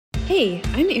Hey,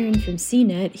 I'm Erin from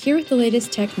CNET, here with the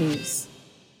latest tech news.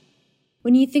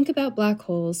 When you think about black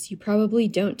holes, you probably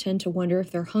don't tend to wonder if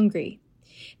they're hungry.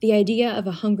 The idea of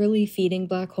a hungrily feeding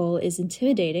black hole is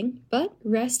intimidating, but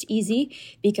rest easy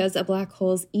because a black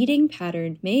hole's eating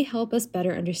pattern may help us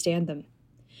better understand them.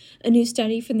 A new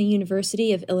study from the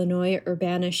University of Illinois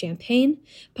Urbana-Champaign,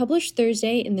 published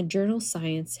Thursday in the journal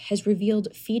Science, has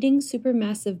revealed feeding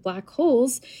supermassive black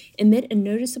holes emit a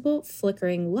noticeable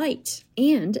flickering light,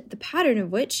 and the pattern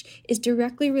of which is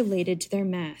directly related to their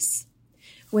mass.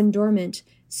 When dormant,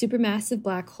 supermassive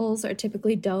black holes are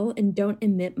typically dull and don't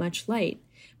emit much light.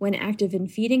 When active in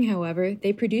feeding, however,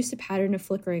 they produce a pattern of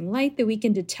flickering light that we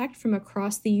can detect from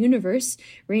across the universe,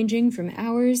 ranging from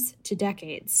hours to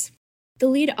decades. The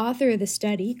lead author of the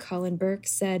study, Burps,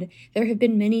 said there have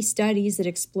been many studies that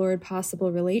explored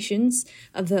possible relations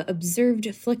of the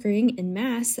observed flickering in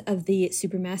mass of the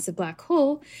supermassive black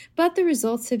hole, but the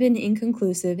results have been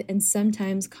inconclusive and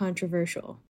sometimes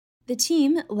controversial. The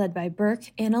team, led by Burps,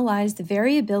 analyzed the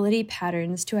variability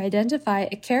patterns to identify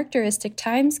a characteristic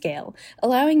timescale,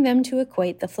 allowing them to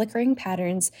equate the flickering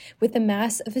patterns with the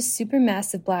mass of a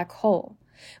supermassive black hole.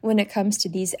 When it comes to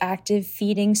these active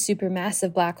feeding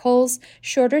supermassive black holes,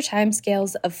 shorter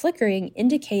timescales of flickering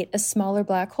indicate a smaller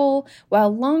black hole,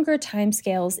 while longer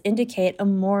timescales indicate a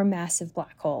more massive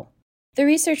black hole. The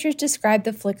researchers described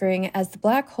the flickering as the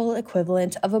black hole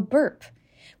equivalent of a burp.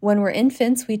 When we're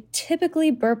infants, we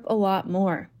typically burp a lot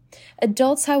more.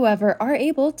 Adults, however, are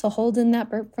able to hold in that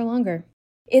burp for longer.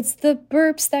 It's the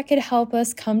burps that could help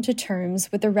us come to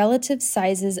terms with the relative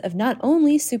sizes of not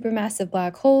only supermassive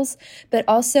black holes, but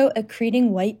also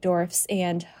accreting white dwarfs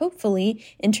and, hopefully,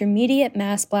 intermediate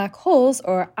mass black holes,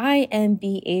 or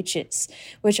IMBHs,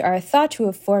 which are thought to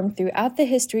have formed throughout the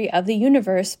history of the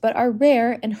universe but are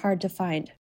rare and hard to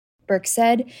find. Burps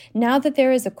said, now that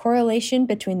there is a correlation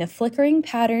between the flickering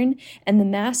pattern and the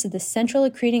mass of the central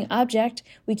accreting object,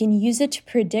 we can use it to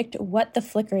predict what the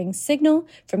flickering signal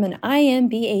from an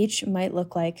IMBH might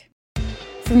look like.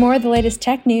 For more of the latest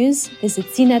tech news, visit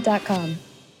cnet.com.